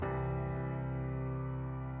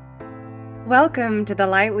Welcome to the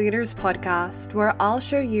Light Leaders Podcast, where I'll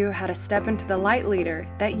show you how to step into the light leader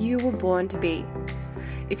that you were born to be.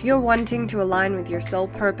 If you're wanting to align with your soul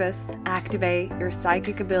purpose, activate your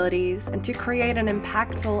psychic abilities, and to create an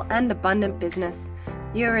impactful and abundant business,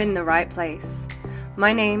 you're in the right place.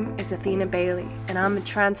 My name is Athena Bailey, and I'm a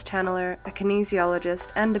trance channeler, a kinesiologist,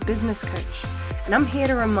 and a business coach. And I'm here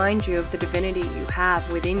to remind you of the divinity you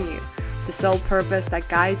have within you, the soul purpose that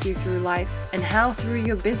guides you through life, and how through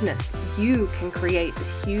your business you can create the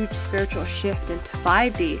huge spiritual shift into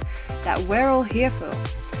 5D that we're all here for.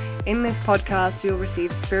 In this podcast, you'll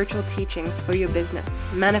receive spiritual teachings for your business,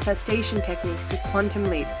 manifestation techniques to quantum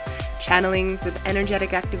leap, channelings with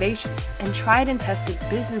energetic activations, and tried and tested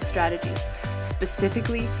business strategies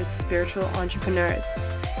specifically for spiritual entrepreneurs.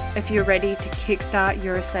 If you're ready to kickstart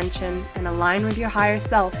your ascension and align with your higher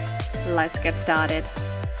self, let's get started.